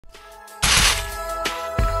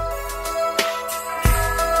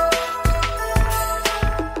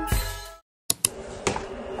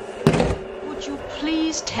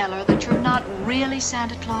just tell her that you're not really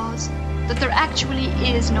Santa Claus? That there actually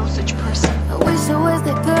is no such person? I wish I was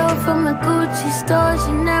the girl from the Gucci store.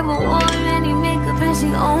 She never wore any makeup and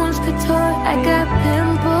she owns couture. I got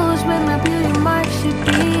pimples with my beauty mark should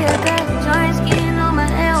be. I got giant skin on my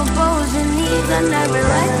elbows and knees. I never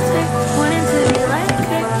liked her, wanted to be like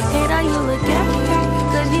her. Hate how you look at her,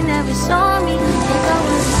 cause you never saw me. Like I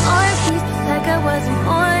was an art piece, like I was an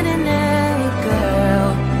ordinary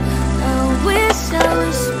girl. I wish I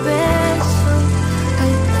was special. I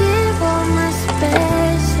give all my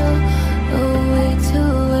special away to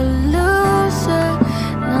a loser.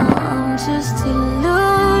 Now I'm just a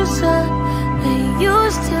loser. I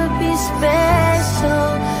used to be special,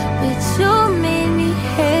 but you made me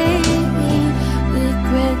hate me.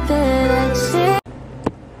 Regret that I said.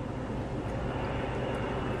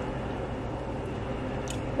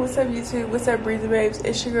 What's up YouTube? What's up Breezy Babes?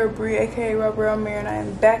 It's your girl Bree, aka Amé're, and I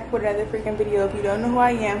am back with another freaking video. If you don't know who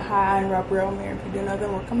I am, hi, I'm Amé're. If you do know,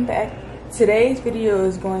 then welcome back. Today's video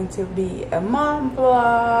is going to be a mom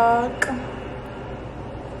vlog.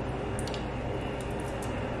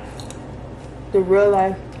 The real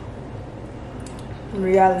life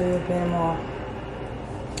reality of being a mom.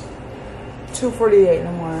 2:48 in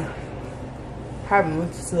the morning. Haven't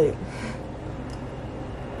went to sleep.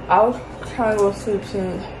 I was trying to go to sleep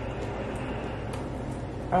since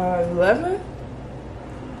 11.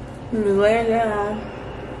 I was laying down.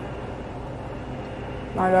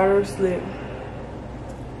 My daughter was asleep.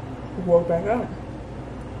 Woke back up.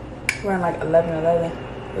 Around like 11.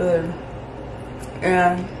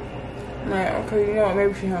 And I'm like, okay, you know what?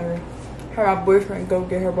 Maybe she's hungry. Have my boyfriend go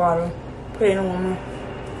get her bottle, put it in a woman,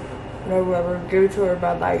 whatever. Give it to her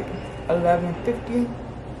about like 11:50.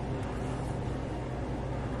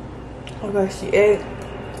 Okay, she ate.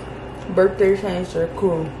 Birthday changed her,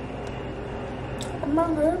 cool. I'm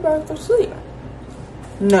not good, back to sleep.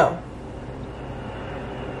 No.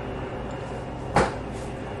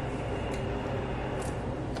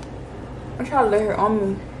 I try to let her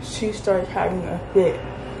on me. She starts having a fit.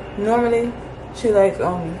 Normally, she lays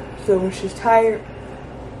on me. So when she's tired,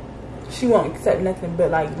 she won't accept nothing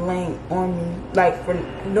but like laying on me. Like for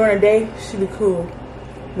during the day, she be cool.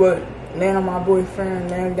 But laying on my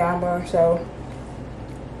boyfriend, laying down by herself.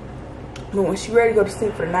 But when she ready to go to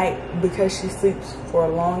sleep for the night, because she sleeps for a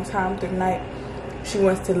long time through the night, she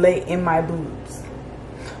wants to lay in my boobs.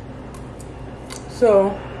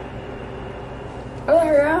 So I let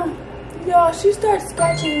her out. Y'all, she starts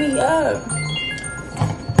scratching me up.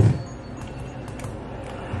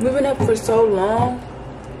 We've been up for so long.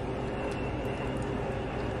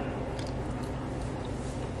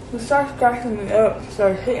 She starts scratching me up,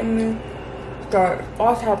 starts hitting me, start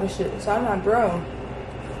all type of shit. So I'm like, bro,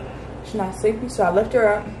 she's not sleepy. So I lift her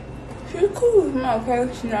up. She's cool. I'm like,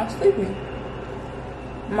 okay, she's not sleeping.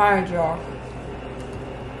 Mind y'all,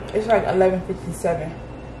 it's like 11:57.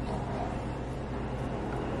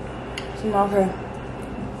 So I'm like, okay,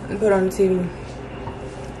 I put on the TV.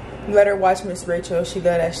 Let her watch Miss Rachel. She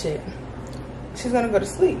love that shit. She's gonna go to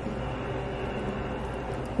sleep.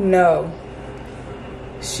 No.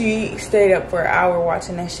 She stayed up for an hour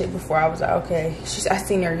watching that shit before I was like, okay. I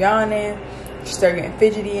seen her yawning. She started getting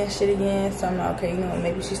fidgety and shit again. So I'm like, okay, you know what?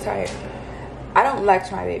 Maybe she's tired. I don't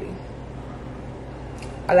latch my baby.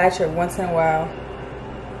 I latch her once in a while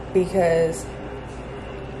because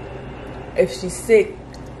if she's sick,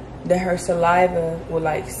 then her saliva will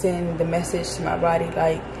like send the message to my body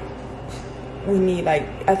like we need, like,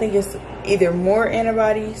 I think it's either more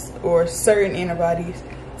antibodies or certain antibodies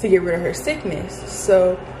to get rid of her sickness.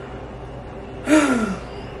 So I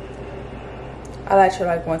latch her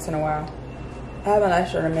like once in a while. I haven't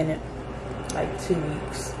latched her in a minute, like 2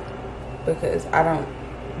 weeks, because I don't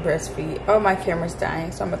breastfeed. Oh, my camera's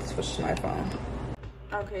dying, so I'm about to switch to my phone.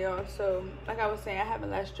 Okay, y'all, so like I was saying, I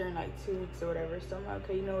haven't latched her in like 2 weeks or whatever. So I'm like,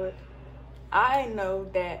 okay, you know what? I know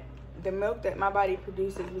that the milk that my body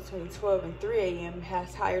produces between 12 and 3 a.m.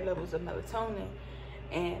 has higher levels of melatonin,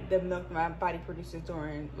 and the milk my body produces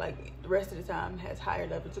during like the rest of the time has higher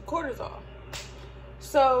levels of cortisol.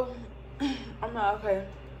 So I'm like, okay,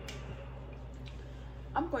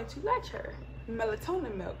 I'm going to latch her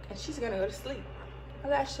melatonin milk and she's gonna go to sleep. I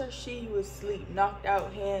latched her, she was asleep, knocked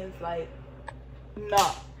out, hands like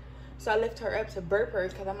knocked. So I lift her up to burp her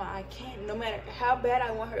because I'm like, I can't, no matter how bad I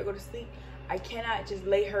want her to go to sleep, I cannot just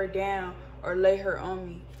lay her down or lay her on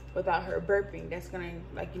me without her burping. That's gonna,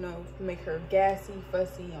 like, you know, make her gassy,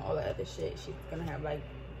 fussy, and all that other shit. She's gonna have like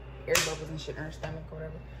air bubbles and shit in her stomach or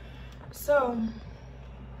whatever. So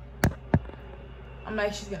I'm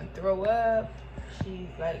like, she's gonna throw up. She's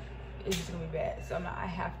like, it's just gonna be bad. So I'm like, I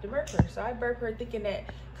have to burp her. So I burp her thinking that,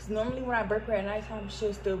 because normally when I burp her at nighttime,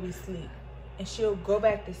 she'll still be asleep. And she'll go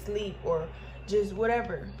back to sleep or just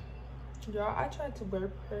whatever. Y'all, I tried to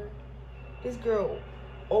burp her. This girl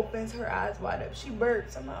opens her eyes wide up. She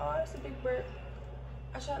burps. I'm like, oh, that's a big burp.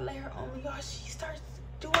 I try to lay her on me. Y'all, she starts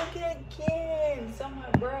doing it again. So I'm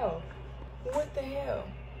like, bro, what the hell?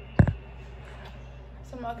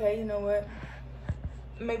 So I'm like, okay, you know what?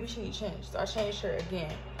 Maybe she needs change. So I changed her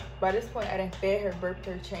again. By this point, I done fed her, burped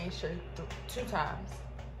her, changed her 2 times.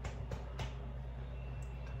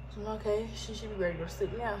 So I'm like, okay, she should be ready to go to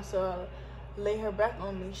sleep now. So I lay her back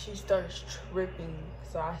on me. She starts tripping.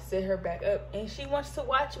 So I sit her back up, and she wants to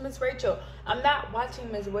watch Miss Rachel. I'm not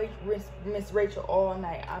watching Miss Rachel all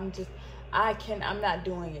night. I'm not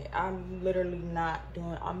doing it. I'm literally not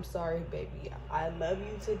doing it. I'm sorry, baby. I love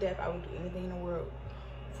you to death. I would do anything in the world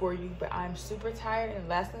for you, but I'm super tired, and the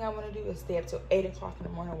last thing I want to do is stay up till 8 o'clock in the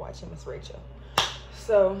morning watching Miss Rachel.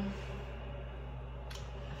 So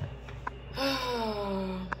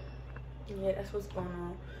yeah, that's what's going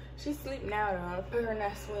on. She's asleep now though. I put her in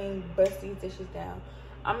that swing, bust these dishes down.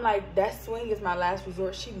 I'm like, that swing is my last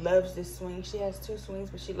resort. She loves this swing. She has 2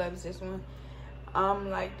 swings, but she loves this one. I'm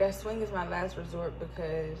like, that swing is my last resort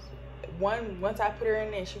because once I put her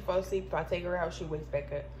in there and she falls asleep, if I take her out, she wakes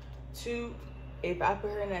back up. 2, if I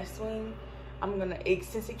put her in that swing,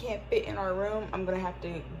 since it can't fit in our room, I'm gonna have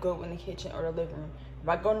to go in the kitchen or the living room. If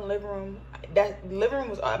I go in the living room, the living room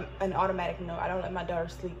was an automatic no. I don't let my daughter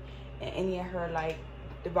sleep in any of her like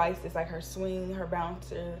devices, like her swing, her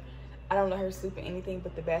bouncer. I don't let her sleep in anything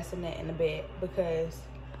but the bassinet and the bed, because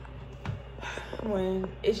when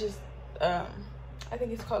it's just I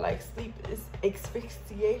think it's called like sleep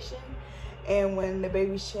asphyxiation, and when the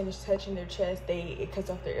baby's chin is touching their chest, it cuts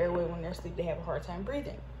off their airway. When they're asleep, they have a hard time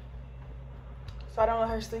breathing. So I don't let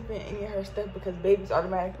her sleep in any of her stuff because babies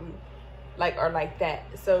automatically are like that.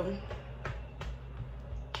 So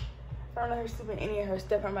I don't let her sleep in any of her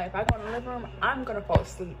stuff. I'm like, if I go in the living room, I'm gonna fall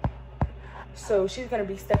asleep. So she's gonna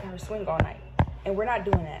be stuck in her swing all night, and we're not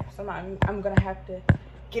doing that. So I'm gonna have to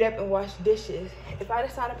get up and wash dishes. If I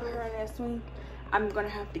decide to put her in that swing, I'm gonna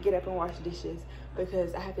have to get up and wash dishes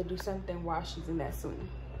because I have to do something while she's in that swing.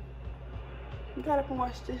 Got up and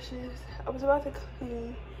washed dishes. I was about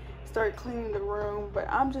to start cleaning the room, but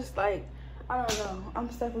I'm just like, I don't know.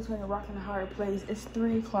 I'm stuck between a rock and a hard place. It's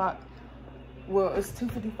 3 o'clock. Well, it's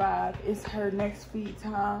 2:55. It's her next feed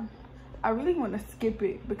time. I really want to skip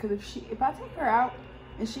it because if I take her out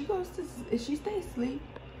and if she stays asleep,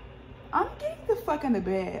 I'm getting the fuck in the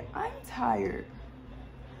bed. I'm tired.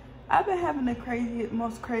 I've been having the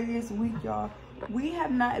most craziest week, y'all. We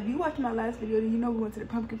have not, if you watched my last video, you know we went to the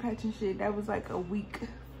pumpkin patch and shit. That was like a week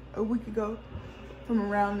ago from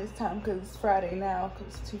around this time, because it's Friday now,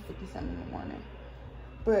 because it's 2:57 in the morning.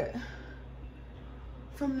 But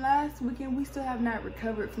from last weekend, we still have not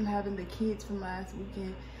recovered from having the kids from last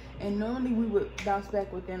weekend. And normally we would bounce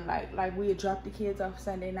back within like we would drop the kids off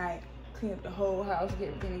Sunday night, clean up the whole house, get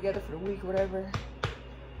everything together for the week, whatever.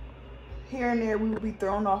 Here and there we would be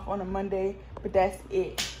thrown off on a Monday, but that's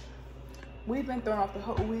it. We've been thrown off the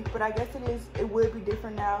whole week, but I guess it would be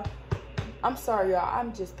different now. I'm sorry, y'all.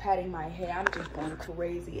 I'm just patting my head. I'm just going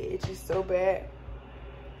crazy. It's just so bad.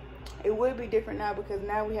 It would be different now because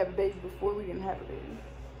now we have a baby. Before we didn't have a baby.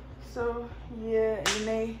 So yeah, and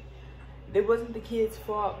then it wasn't the kids'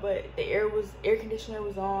 fault, but the air conditioner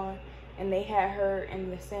was on, and they had her in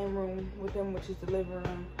the same room with them, which is the living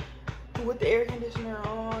room, with the air conditioner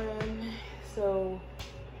on. So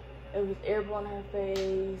it was air blowing her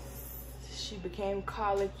face. She became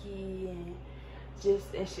colicky, and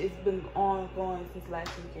it's been ongoing since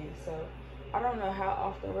last weekend. So I don't know how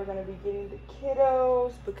often we're gonna be getting the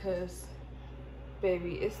kiddos because,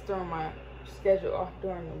 baby, it's throwing my schedule off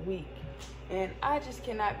during the week, and I just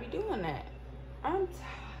cannot be doing that. I'm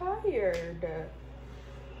tired.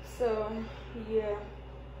 So yeah,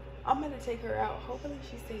 I'm gonna take her out. Hopefully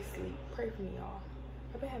she stays asleep. Pray for me, y'all.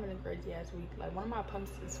 I've been having a crazy ass week. Like, one of my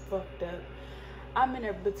pumps is fucked up. I'm in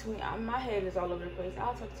a between. My head is all over the place.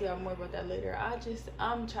 I'll talk to y'all more about that later. I'm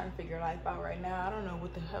trying to figure life out right now. I don't know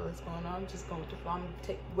what the hell is going on. I'm just going with the flow. I'm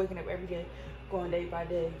waking up every day, going day by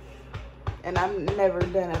day, and I'm never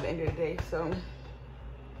done at the end of the day. So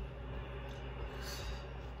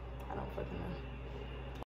I don't fucking know.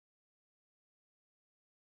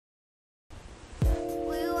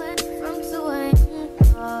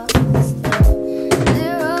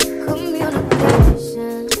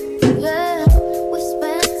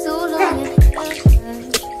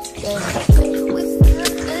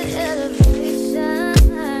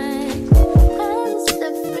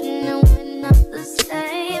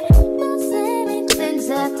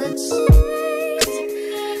 After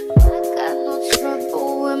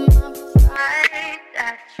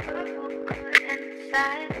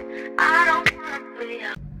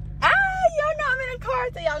car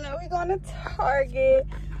so y'all know we're going to Target.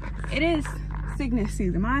 It is sickness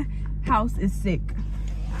season. My house is sick.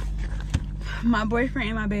 My boyfriend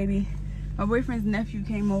and my baby. My boyfriend's nephew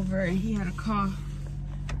came over and he had a cough.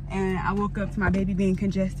 And I woke up to my baby being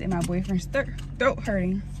congested and my boyfriend's throat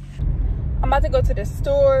hurting. I'm about to go to the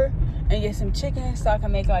store and get some chicken so I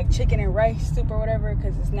can make like chicken and rice soup or whatever,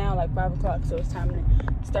 because it's now like 5 o'clock, so it's time to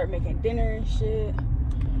start making dinner and shit.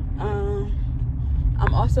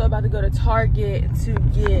 I'm also about to go to Target to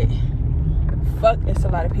get, fuck, it's a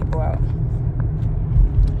lot of people out.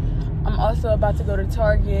 I'm also about to go to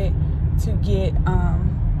Target to get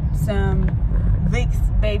some Vicks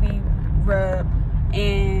baby rub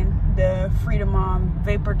and the Freedom Mom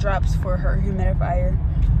vapor drops for her humidifier.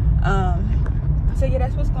 So yeah,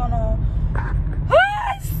 that's what's going on.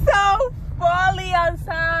 It's so fally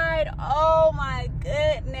outside. Oh my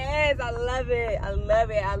goodness, I love it. I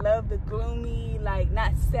love it. I love the gloomy, like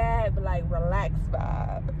not sad but like relaxed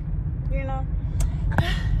vibe, you know.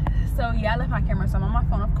 So yeah, I left my camera, so I'm on my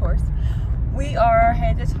phone, of course. We are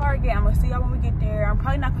headed to Target. I'm gonna see y'all when we get there. I'm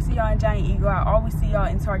probably not gonna see y'all in Giant Eagle. I always see y'all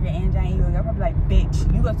in Target and Giant Eagle. Y'all probably like,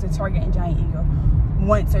 bitch, you go to Target and Giant Eagle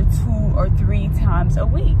once or 2 or 3 times a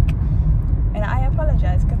week. And I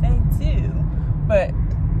apologize because I do. But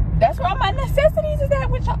that's where all my necessities is at,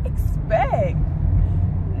 what y'all expect.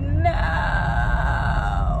 No.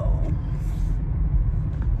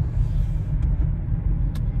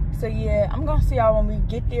 So yeah, I'm gonna see y'all when we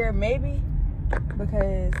get there, maybe,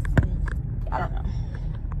 because I don't know.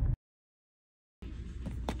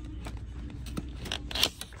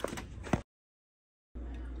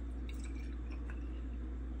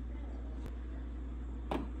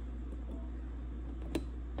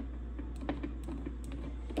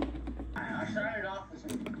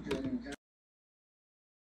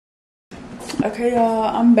 Okay, y'all,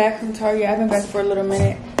 I'm back from Target. I've been back for a little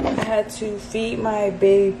minute. I had to feed my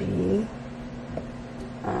baby.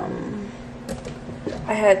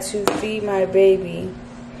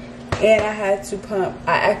 And I had to pump.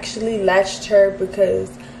 I actually latched her because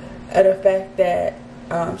of the fact that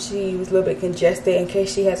she was a little bit congested. In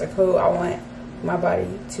case she has a cold, I want my body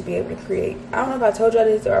to be able to create. I don't know if I told y'all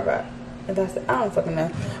this or if I said, I don't fucking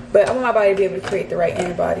know. But I want my body to be able to create the right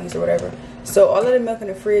antibodies or whatever. So all of the milk in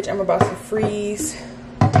the fridge, I'm about to freeze.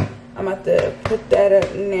 I'm about to put that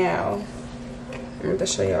up now. I'm about to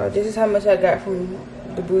show y'all. This is how much I got from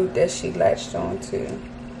the boob that she latched on to.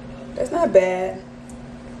 That's not bad.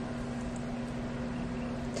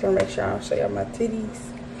 So make sure I don't show y'all my titties.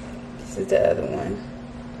 This is the other one.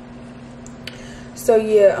 So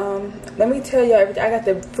yeah, let me tell y'all everything. I got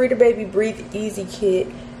the Free the Baby Breathe Easy kit.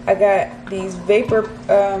 I got these vapor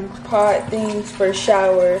pod things for the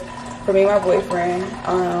shower for me and my boyfriend.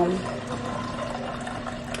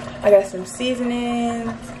 I got some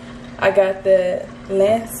seasonings. I got the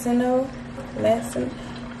Lancino.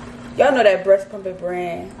 Y'all know that breast pumping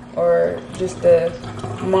brand, or just the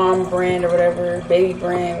mom brand or whatever, baby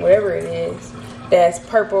brand, whatever it is. That's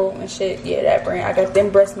purple and shit. Yeah, that brand. I got them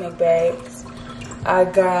breast milk bags. I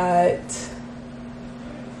got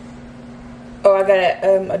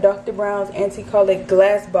a Dr. Brown's anti-colic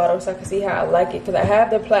glass bottle so I can see how I like it, because I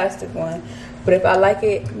have the plastic one, but if I like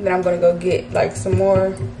it, then I'm gonna go get like some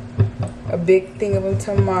more, a big thing of them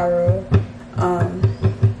tomorrow.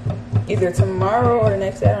 Either tomorrow or the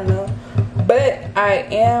next day, I don't know. But I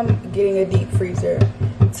am getting a deep freezer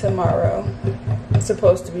tomorrow. It's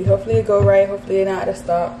supposed to be. Hopefully it go right. Hopefully it not to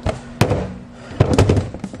stop.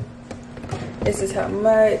 This is how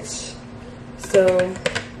much. So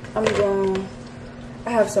I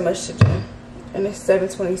have so much to do. And it's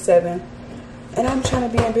 7:27. And I'm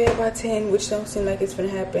trying to be in bed by 10, which don't seem like it's gonna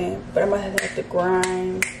happen. But I might have to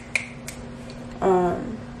grind.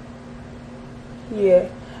 Yeah.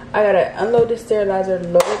 I gotta unload the sterilizer,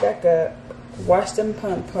 load it back up, wash them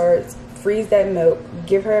pump parts, freeze that milk,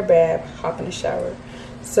 give her a bath, hop in the shower.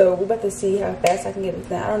 So we're about to see how fast I can get it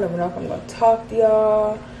done. I don't even know if I'm gonna talk to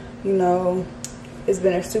y'all. You know, it's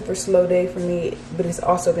been a super slow day for me, but it's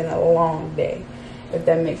also been a long day, if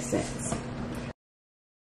that makes sense.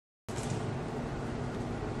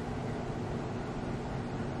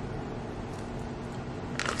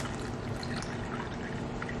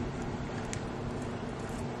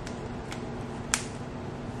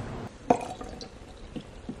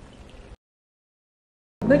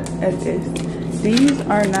 Look at this. These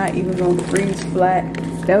are not even gonna freeze flat.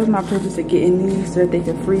 That was my purpose of getting these, so that they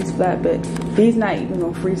could freeze flat, but these not even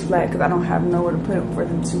gonna freeze flat because I don't have nowhere to put them for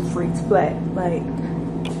them to freeze flat. Like,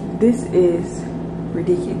 this is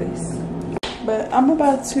ridiculous. But I'm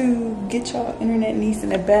about to get y'all internet niece in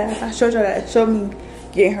the bath. I showed y'all that. Show me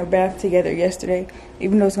getting her bath together yesterday,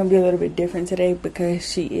 even though it's gonna be a little bit different today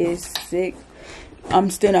because she is sick. I'm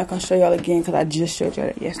still not gonna show y'all again because I just showed y'all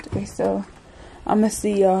that yesterday. So I'm gonna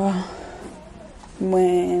see y'all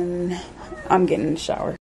when I'm getting in the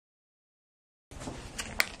shower.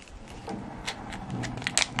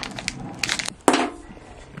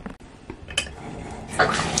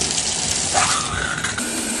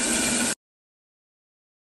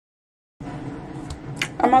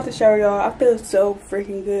 I'm out the shower, y'all. I feel so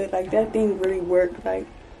freaking good. Like, that thing really worked. Like,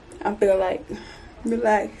 I feel like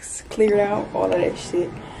relaxed, cleared out, all of that shit.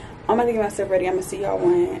 I'm gonna get myself ready. I'm gonna see y'all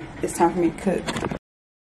when it's time for me to cook.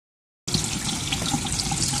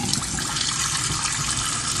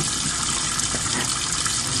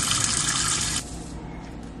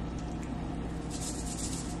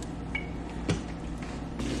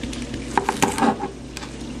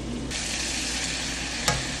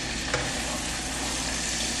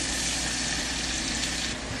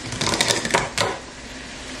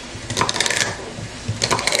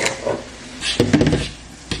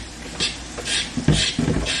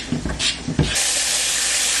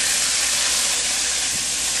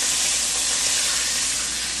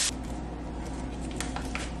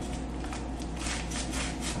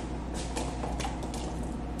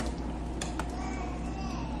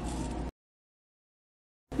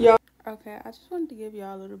 Okay, I just wanted to give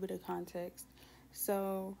y'all a little bit of context.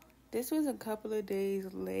 So this was a couple of days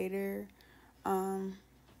later. I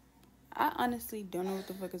honestly don't know what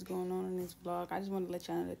the fuck is going on in this vlog. I just want to let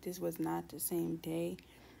y'all know that this was not the same day,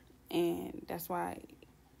 and that's why,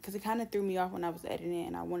 because it kind of threw me off when I was editing,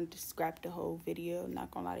 and I wanted to scrap the whole video,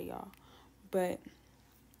 not gonna lie to y'all. But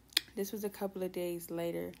this was a couple of days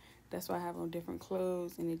later. That's why I have on different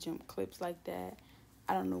clothes and it jumped clips like that.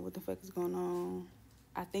 I don't know what the fuck is going on.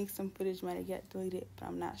 I think some footage might have got deleted, but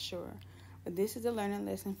I'm not sure. But this is a learning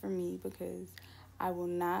lesson for me because I will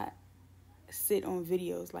not sit on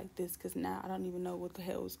videos like this because now I don't even know what the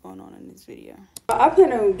hell is going on in this video. I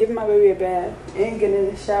plan on giving my baby a bath and getting in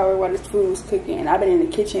the shower while this food was cooking. I've been in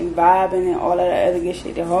the kitchen vibing and all of that other good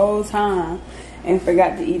shit the whole time and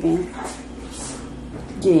forgot to even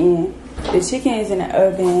get in. The chicken is in the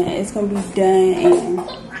oven. It's going to be done in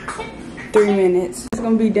 3 minutes. It's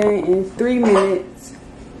going to be done in 3 minutes.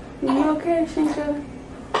 Are you okay, Shinka?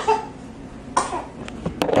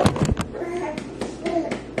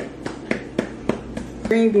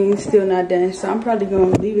 Green beans still not done, so I'm probably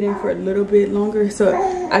going to leave it in for a little bit longer so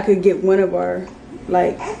I could get one of our,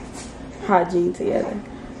 like, hygiene together.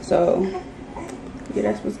 So, yeah,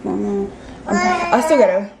 that's what's going on. I still got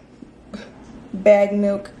a bag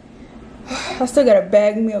milk. I still got a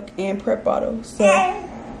bag milk and prep bottle. So,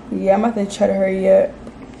 yeah, I'm about to try to hurry up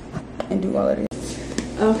and do all of this.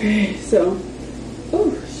 Okay, so,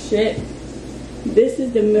 oh shit. This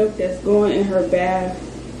is the milk that's going in her bath.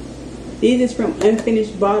 These is from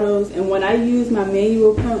unfinished bottles, and when I use my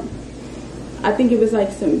manual pump, I think it was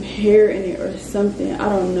like some hair in it or something, I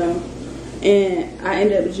don't know. And I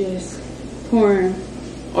ended up just pouring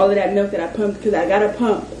all of that milk that I pumped because I got a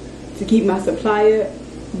pump to keep my supply up,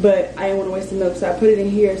 but I didn't want to waste the milk, so I put it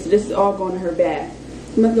in here. So this is all going in her bath.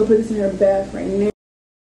 I'm gonna go put this in her bath right now.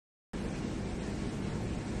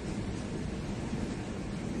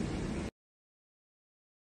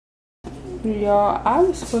 Y'all, I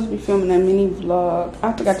was supposed to be filming a mini vlog.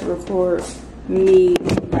 I forgot to record me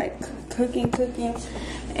like cooking,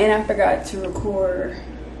 and I forgot to record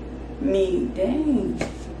me,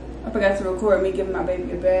 I forgot to record me giving my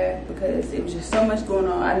baby a bath because it was just so much going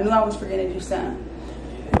on. I knew I was forgetting to do something.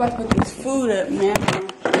 I'm about to put this food up now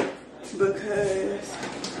because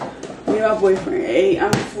me and my boyfriend ate.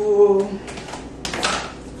 I'm full.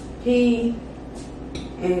 He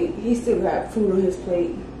still got food on his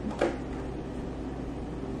plate.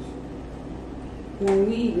 When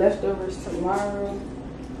we eat leftovers tomorrow,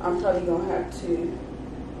 I'm probably gonna have to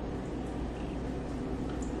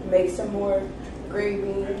make some more green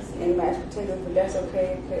beans and mashed potatoes, but that's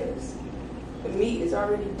okay because the meat is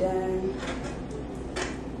already done.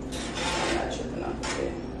 I'm not tripping off of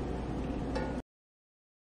it.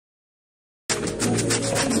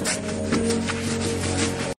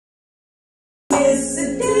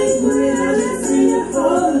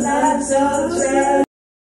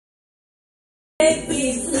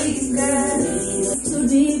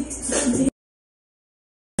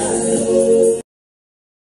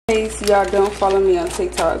 In case y'all don't follow me on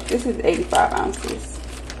TikTok, this is 85 ounces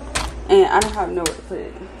and I don't have nowhere to put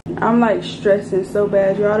it. I'm like stressing so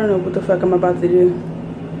bad, y'all. I don't know what the fuck I'm about to do.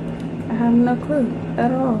 I have no clue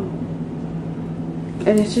at all.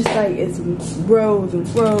 And it's just like, it's rows and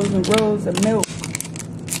rows and rows of milk. I'm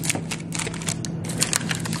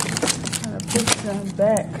trying to It's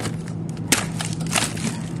back.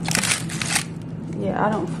 Yeah, I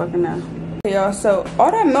don't fucking know. Okay, y'all, so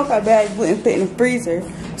all that milk I bagged wouldn't fit in the freezer.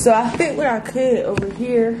 So I fit what I could over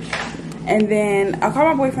here. And then I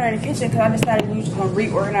called my boyfriend in the kitchen because I decided we were just going to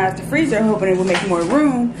reorganize the freezer, hoping it would make more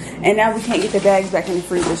room. And now we can't get the bags back in the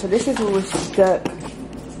freezer. So this is what we're stuck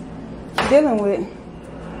dealing with.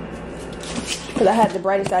 Because I had the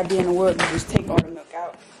brightest idea in the world to just take all the milk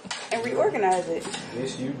out and reorganize it.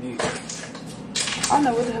 Yes, you did. I don't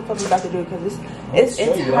know what the hell we're about to do because it's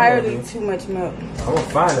entirely too much milk. I'm gonna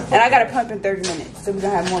find it. And I got to pump in 30 minutes, so we're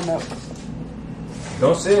going to have more milk.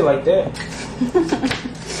 Don't say it like that.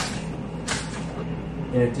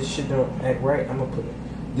 And if this shit don't act right, I'm gonna put it.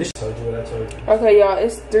 This told you what I told you. Okay, y'all,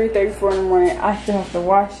 it's 3:34 in the morning. I still have to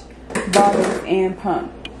wash bottles and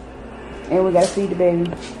pump. And we gotta feed the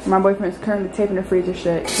baby. My boyfriend's currently taping the freezer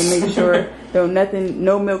shut to make sure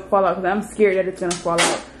no milk fall out because I'm scared that it's gonna fall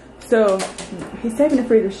out. So he's taping the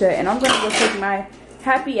freezer shut, and I'm gonna go take my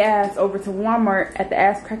happy ass over to Walmart at the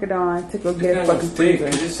ass crack of dawn to go get a fucking freezer.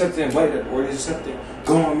 Is there something later, or is there something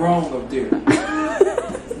going wrong up there?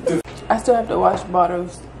 I still have to wash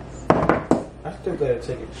bottles. I still gotta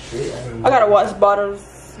take it straight. I gotta wash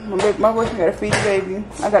bottles. My boyfriend gotta feed the baby.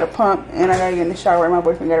 I gotta pump, and I gotta get in the shower. My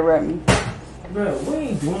boyfriend gotta rub me. Bro, we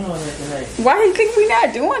ain't doing all that tonight. Why do you think we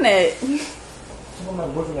not doing that? My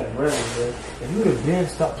boyfriend gotta rub me, bro. If you would've been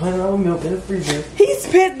stopped playing with milk in the freezer. He's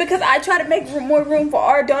pissed because I try to make more room for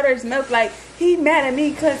our daughter's milk. Like, he mad at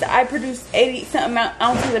me because I produced 80-something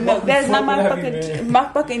ounces of milk. That's not my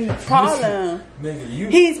fucking problem. Nigga,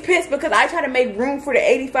 He's pissed because I try to make room for the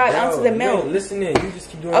 85 ounces of milk. Listen in. You just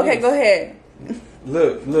keep doing Okay, this. go ahead.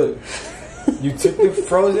 Look. You took the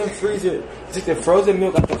frozen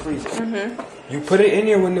milk out the freezer. You put it in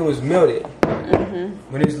there when it was melted.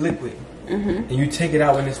 When it's liquid. And you take it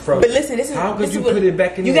out when it's frozen. But listen, how could you put it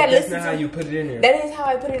back in there? That's not how you put it in there. That is how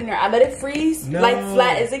I put it in there. I let it freeze like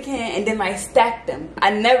flat as it can, and then I stack them.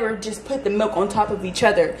 I never just put the milk on top of each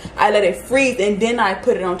other. I let it freeze and then I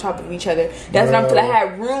put it on top of each other. That's what I'm saying. I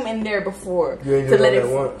had room in there before You ain't to doing let it.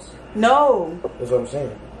 That once. No. That's what I'm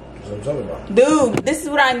saying. That's what I'm talking about. Dude, this is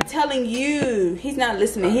what I'm telling you. He's not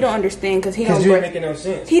listening. He don't understand because he don't. You ain't making no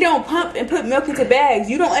sense. He don't pump and put milk into bags.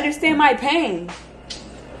 You don't understand my pain.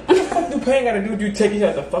 What the fuck do pain gotta do with you taking it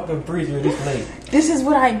out the fucking freezer this late? This is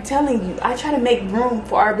what I'm telling you. I try to make room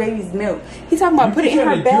for our baby's milk. He's talking about put it in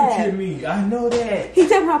her bag. Me. I know that. He's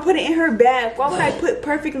talking about put it in her bag. Why would I put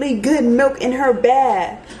perfectly good milk in her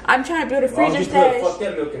bag? I'm trying to build a freezer stash. Fuck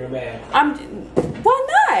that milk in her bag. Why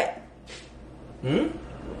not?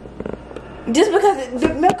 Just because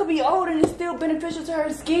the milk could be old and it's still beneficial to her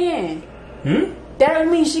skin. That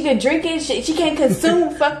don't mean she can drink it. She can't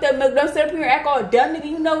consume fucked up milk. Don't sit up here and act all dumb, nigga.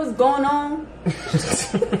 You know what's going on.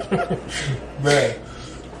 Bruh.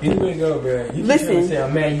 Anyway, go, bruh. You Listen. Trying to say,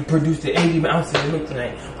 I'm mad you produced the 80 ounces of milk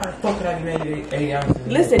tonight. Why the fuck could I be mad at 80 ounces of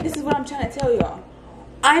milk? Listen, this is what I'm trying to tell y'all.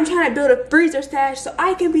 I'm trying to build a freezer stash so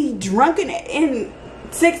I can be drunk in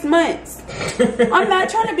 6 months. I'm not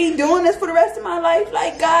trying to be doing this for the rest of my life.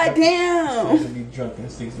 Like, goddamn. To be drunk in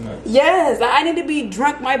 6 months. Yes, like, I need to be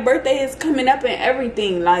drunk. My birthday is coming up and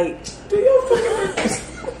everything. Like,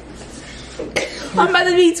 I'm about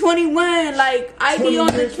to be 21. Like, ID on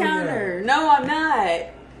the counter. No, I'm not.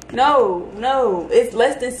 No. It's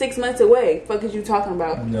less than 6 months away. Fuck is you talking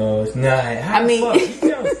about? No, it's not. I mean,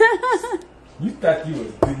 you thought you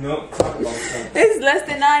was talking about something. It's less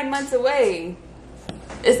than 9 months away.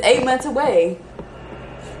 It's 8 months away.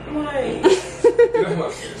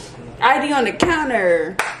 ID on the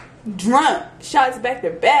counter. Drunk. Shots back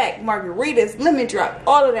to back. Margaritas. Lemon drop.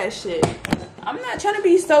 All of that shit. I'm not trying to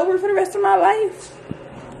be sober for the rest of my life.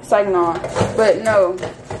 Psych no. But no.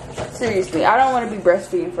 Seriously. I don't want to be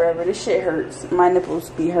breastfeeding forever. This shit hurts. My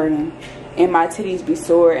nipples be hurting. And my titties be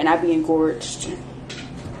sore. And I be engorged.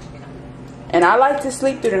 And I like to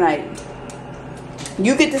sleep through the night.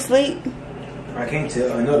 You get to sleep? I can't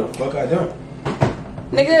tell. I know the fuck I don't.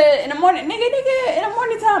 Nigga, in the morning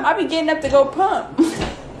time, I be getting up to go pump.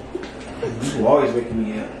 You always waking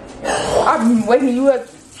me up. I'm waking you up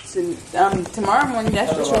tomorrow morning,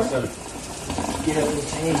 that's for sure. Get up and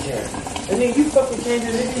change her. And then you fucking change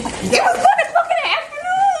her, nigga. It was 1 o'clock in the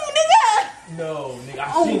afternoon, nigga. No, nigga, I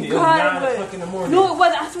seen it. It was 9 o'clock in the morning. No, it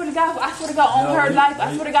wasn't. I swear to God, on her life.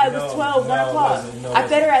 I swear to God, it was 12, 1 o'clock. I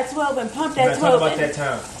fed her at 12 and pumped at 12. Talk about that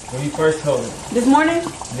time. When you first told me. This morning?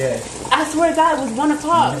 Yeah. I swear to God, it was 1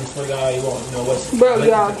 o'clock. You swear to God, you won't. You know what's... Bro,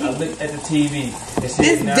 y'all. I looked at the TV. This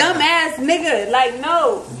dumbass nigga. Like,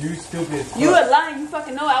 no. You stupid. You a lying. You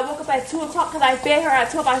fucking know. I woke up at 2 o'clock because I fed her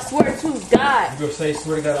at 12. I swear to God. You gonna say,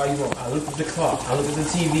 swear to God, all you want. I looked at the clock. I looked at the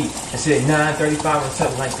TV. It said 9:35 or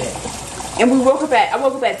something like that. And I woke up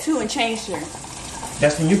at 2 and changed her.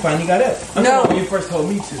 That's when you finally got up. No. When you first told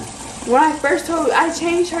me to. When I first told you, I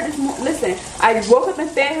changed her this morning. Listen, I woke up and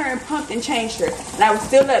fed her and pumped and changed her. And I was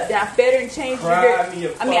still up. Then I fed her and changed her.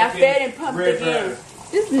 I fed and pumped again.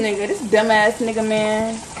 This nigga, this dumbass nigga,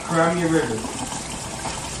 man. Cry me a river.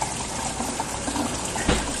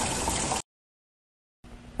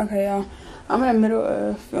 Okay, y'all. I'm in the middle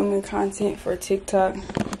of filming content for TikTok.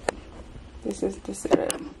 This is the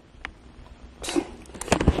setup.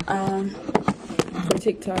 For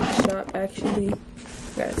TikTok shop, actually.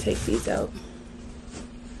 Gotta take these out.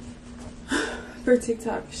 For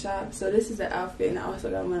TikTok shop. So this is the outfit, and I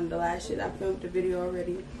also got one of the lashes. I filmed the video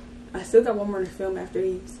already. I still got one more to film after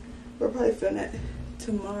these. We'll probably film that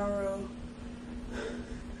tomorrow.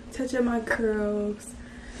 Touch up my curls.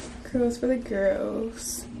 Curls for the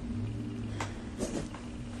girls.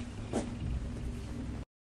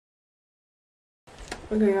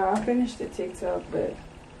 Okay, y'all, I finished the TikTok, but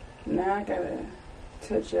now I gotta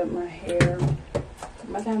touch up my hair.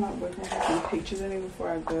 By the time my boyfriend has some pictures of me before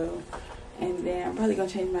I go. And then I'm probably gonna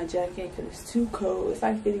change my jacket because it's too cold. It's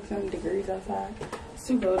like 50-something degrees outside. It's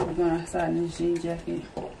too cold to be going outside in this jean jacket.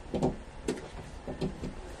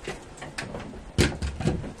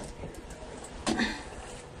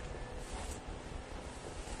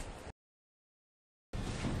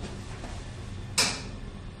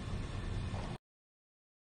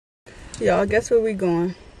 Y'all, guess where we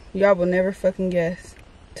going? Y'all will never fucking guess.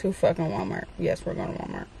 To fucking Walmart. Yes, we're going to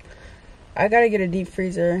Walmart. I gotta get a deep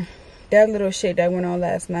freezer. That little shit that went on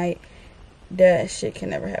last night, that shit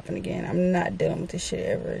can never happen again. I'm not dealing with this shit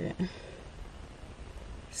ever again.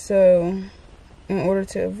 So, in order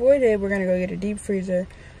to avoid it, we're gonna go get a deep freezer.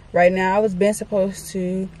 Right now, I was been supposed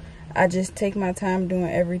to. I just take my time doing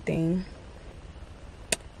everything.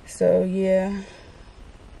 So, yeah.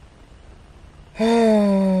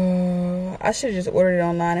 I should have just ordered it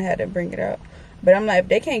online and had to bring it out. But I'm like, if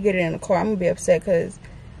they can't get it in the car, I'm gonna be upset because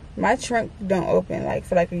my trunk don't open. Like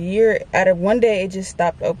for like a year, out of one day, it just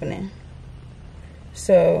stopped opening.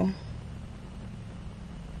 So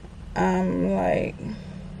I'm like,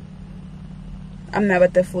 I'm not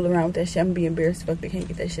about to fool around with that shit. I'm gonna be embarrassed if they can't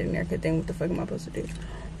get that shit in there because then what the fuck am I supposed to do?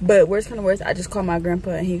 But worst kind of worst, I just called my grandpa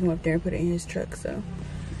and he come up there and put it in his truck. So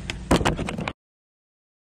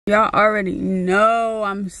y'all already know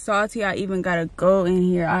I'm salty. I even gotta go in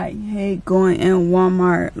here. I hate going in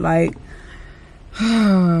Walmart. Like,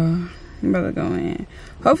 I'm about to go in.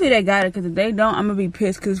 Hopefully they got it, because if they don't, I'm gonna be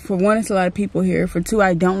pissed. Because for one, it's a lot of people here. For two,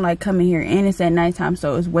 I don't like coming here, and it's at nighttime,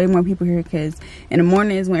 so it's way more people here. Because in the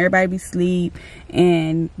morning is when everybody be asleep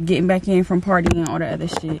and getting back in from partying and all that other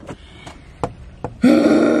shit.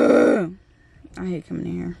 I hate coming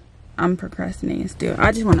in here. I'm procrastinating still.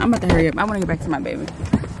 I'm about to hurry up. I want to get back to my baby.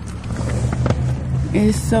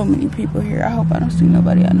 There's so many people here. I hope I don't see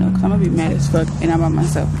nobody I know, because I'm going to be mad as fuck and I'm by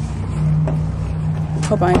myself.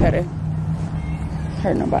 Hope I ain't got to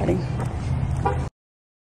hurt nobody.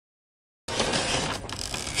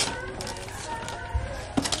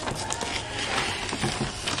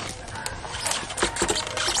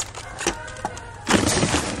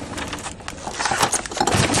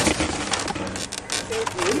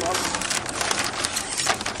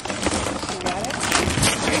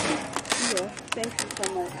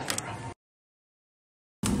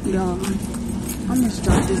 Y'all, I'm gonna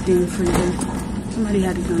start this damn freezer. Somebody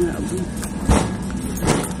had to come help me.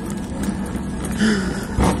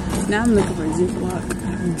 Now I'm looking for Ziploc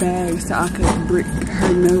bags so I could brick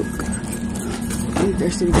her milk. I'm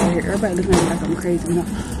thirsty to get here. Everybody looking at me like I'm crazy. You know,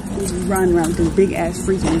 I'm just running around with this big ass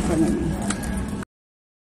freezer in front of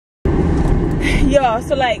me. Y'all,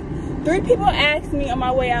 so like 3 people asked me on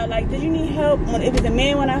my way out, like, did you need help? It was a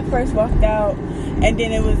man when I first walked out, and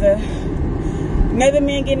then it was another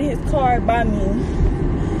man getting his car by me.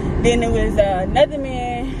 Then it was another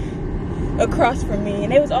man across from me,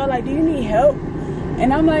 and they was all like, do you need help?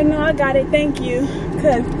 And I'm like, no, I got it, thank you.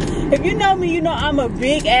 Because if you know me, you know I'm a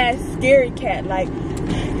big ass scary cat. Like,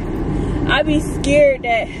 I be scared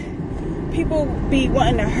that people be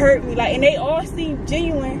wanting to hurt me, like, and they all seem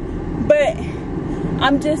genuine, but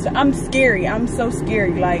I'm scary. I'm so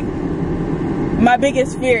scary. Like, my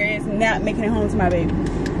biggest fear is not making it home to my baby.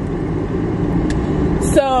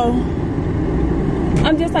 So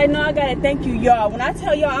I'm just like, no, I gotta thank you, y'all. When I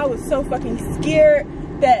tell y'all, I was so fucking scared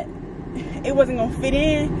that it wasn't gonna fit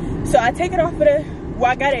in. So I take it off of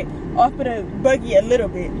I got it off of the buggy a little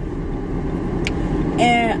bit.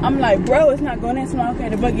 And I'm like, bro, it's not going in, so I'm okay,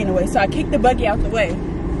 the buggy in the way. So I kicked the buggy out the way.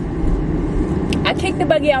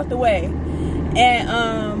 And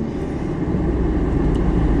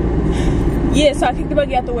Yeah, so I kicked the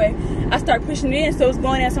buggy out the way. I start pushing it in, so it's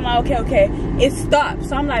going in. So I'm like, okay. It stopped.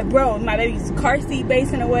 So I'm like, bro, my baby's car seat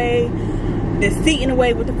base in the way, the seat in the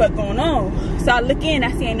way. What the fuck going on? So I look in,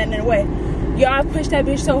 I see ain't nothing in the way. Yo, I pushed that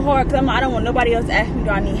bitch so hard because I don't want nobody else to ask me, do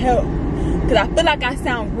I need help? Because I feel like I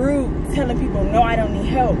sound rude telling people, no, I don't need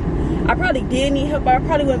help. I probably did need help, but I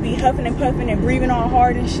probably wouldn't be huffing and puffing and breathing all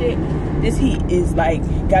hard and shit. This heat is like,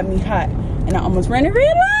 got me hot. And I almost ran a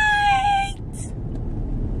red light.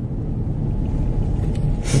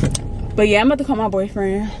 But yeah, I'm about to call my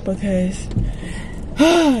boyfriend because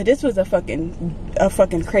this was a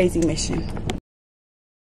fucking crazy mission.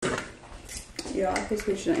 Yo, I post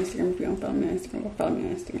pictures on Instagram. If you don't follow me on Instagram, go follow me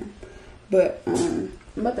on Instagram. But I'm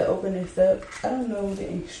about to open this up. I don't know the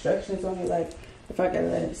instructions on it, like if I gotta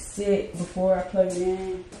let it sit before I plug it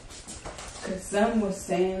in. Cause someone was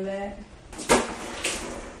saying that.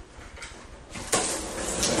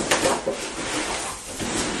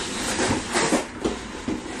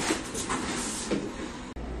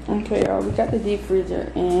 Okay, y'all, we got the deep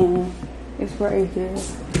freezer and it's right here.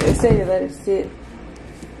 They say to let it sit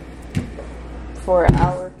for an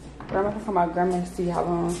hour. But I'm gonna call my grandma to see how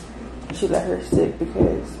long she let her sit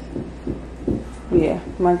because, yeah,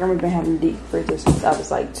 my grandma's been having deep freezer since I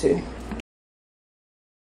was like 2.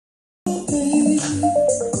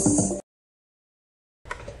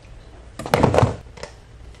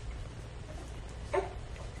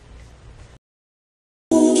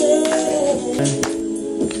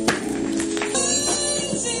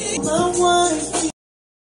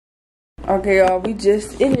 Okay, y'all,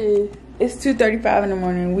 it's 2:35 in the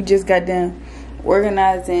morning. We just got done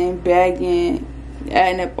organizing, bagging,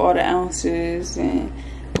 adding up all the ounces, and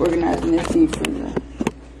organizing the deep freezer.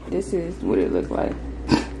 This is what it looked like.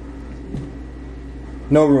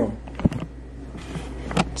 No room.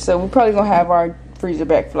 So we're probably gonna have our freezer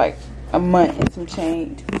back for like a month and some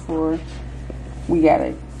change before we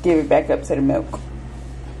gotta give it back up to the milk.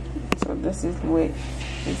 So this is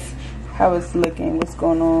how it's looking, what's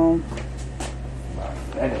going on.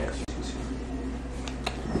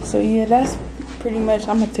 So yeah, that's pretty much.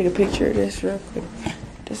 I'm gonna take a picture of this real quick.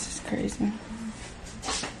 This is crazy.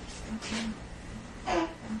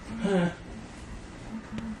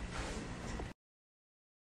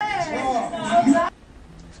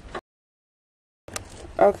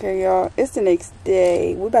 Okay, y'all, it's the next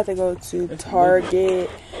day. We're about to go to Target.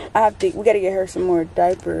 We gotta get her some more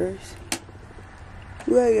diapers.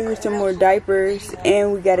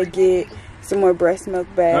 And we gotta get some more breast milk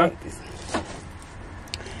bags.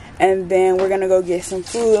 And then we're gonna go get some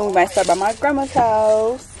food, and we might stop by my grandma's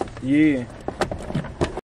house. Yeah.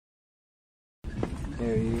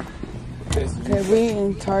 Okay, we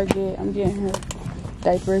in Target. I'm getting her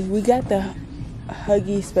diapers. We got the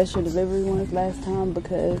Huggy special delivery ones last time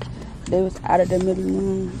because they was out of the middle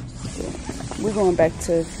room. So we're going back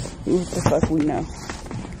to what the fuck we know.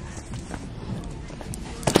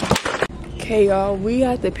 Okay, y'all, we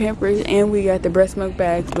got the Pampers and we got the breast milk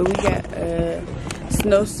bags, but we got a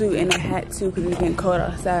snowsuit and a hat too because it's getting cold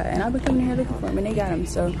outside. And I've been coming here looking for them and they got them,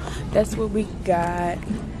 so that's what we got.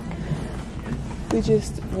 We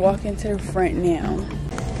just walk into the front now.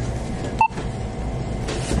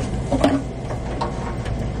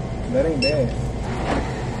 That ain't bad.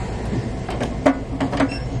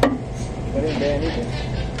 That ain't bad either.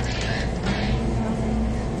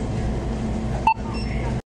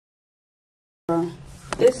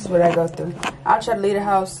 This is what I go through. I'll try to leave the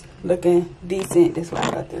house looking decent. This is what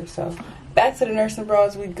I go through. So back to the nursing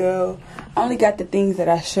bras we go. I only got the things that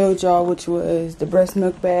I showed y'all, which was the breast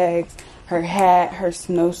milk bags, her hat, her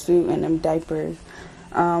snowsuit, and them diapers.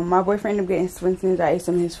 My boyfriend ended up getting Swenson's. I ate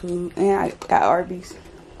some of his food, and I got Arby's.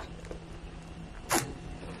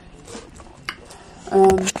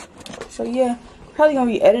 So yeah, probably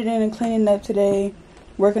gonna be editing and cleaning up today,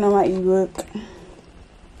 working on my ebook.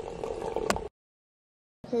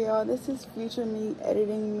 Okay, y'all, this is future me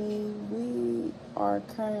editing me. We are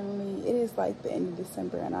currently, it is like the end of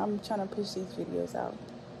December, and I'm trying to push these videos out.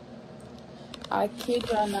 I kid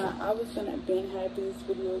y'all not, I was gonna have these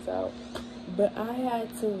videos out, but I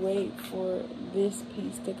had to wait for this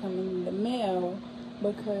piece to come in the mail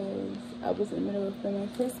because I was in the middle of filming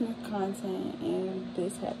Christmas content and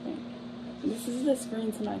this happened. This is the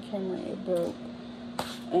screen to my camera, it broke.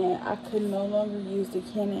 And I could no longer use the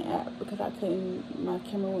Canon app because my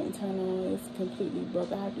camera wouldn't turn on. It's completely broke.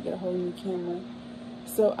 I had to get a whole new camera.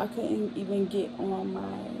 So I couldn't even get on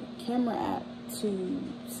my camera app to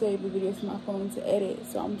save the videos to my phone to edit.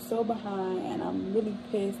 So I'm so behind and I'm really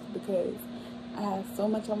pissed because I have so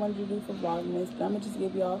much I wanted to do for Vlogmas. But I'm going to just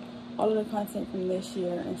give y'all all of the content from this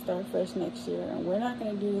year and start fresh next year. And we're not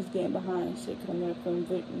going to do this getting behind shit, because I'm going to film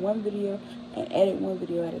one video and edit one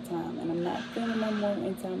video at a time. And I'm not filming no more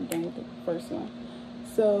until I'm done with the first one.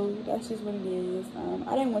 So that's just what it is.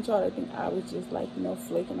 I didn't want y'all to think I was just like, you know,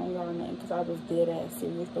 flaking on y'all or nothing, because I was dead ass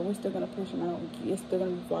serious. But we're still going to push them out. It's still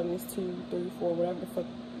going to be vlogging 2, 3, 4, whatever the fuck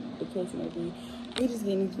the case may be. We're just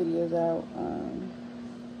getting these videos out.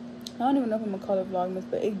 I don't even know if I'm gonna call it vlogmas,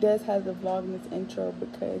 but it does have the vlogmas intro,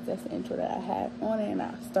 because that's the intro that I have on it. And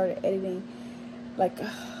I started editing, like,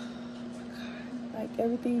 oh my god, like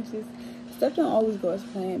everything just, stuff don't always go as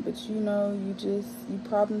planned, but you know, you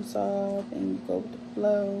problem solve and you go with the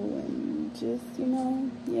flow and just, you know,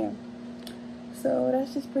 yeah. So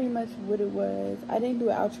that's just pretty much what it was. I didn't do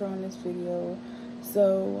an outro on this video.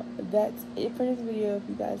 So that's it for this video. If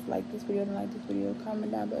you guys like this video, don't like this video,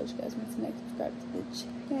 comment down below what you guys want to next. Subscribe to the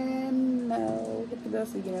channel. Hit the bell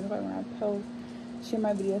so you get notified when I post. Share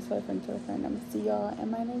my videos, tell a friend, tell a friend. I'm gonna see y'all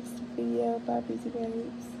in my next video. Bye, busy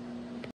babes.